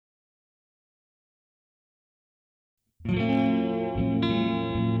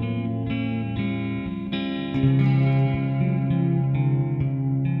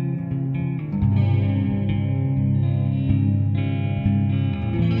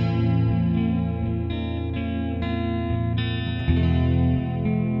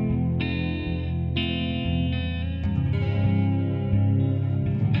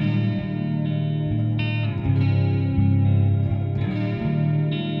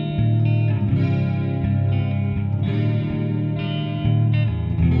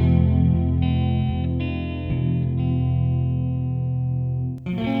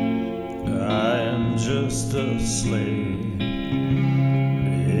Just a slave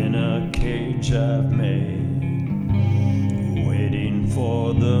in a cage I've made, waiting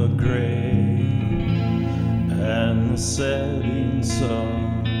for the gray and the setting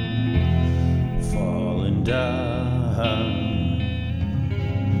sun falling down.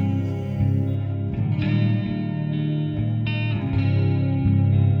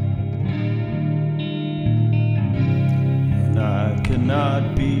 And I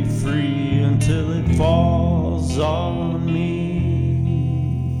cannot be free until it falls on me.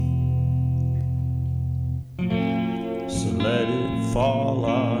 So let it fall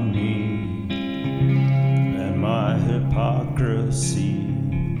on me and my hypocrisy.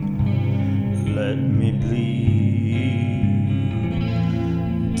 Let me bleed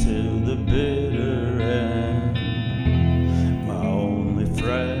till the bitter end, my only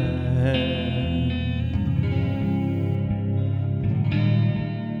friend.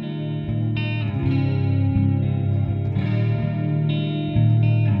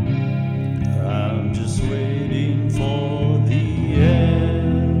 Waiting for the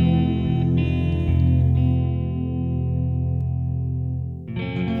end,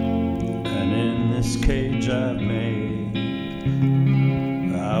 and in this cage I've made,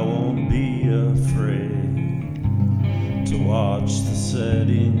 I won't be afraid to watch the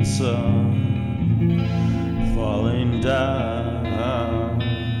setting sun falling down.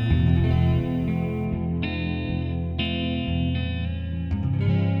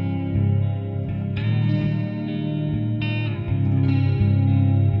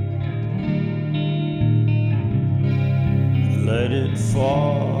 Let it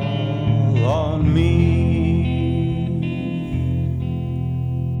fall on me,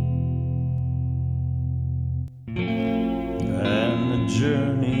 and the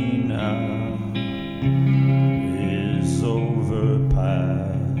journey now is overpast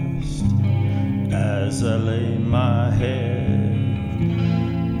as I lay my head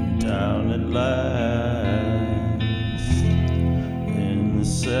down at last in the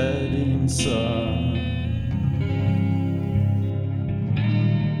setting sun.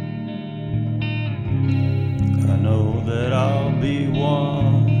 I know that I'll be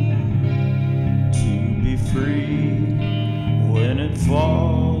one to be free when it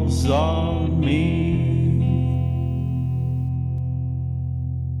falls on me.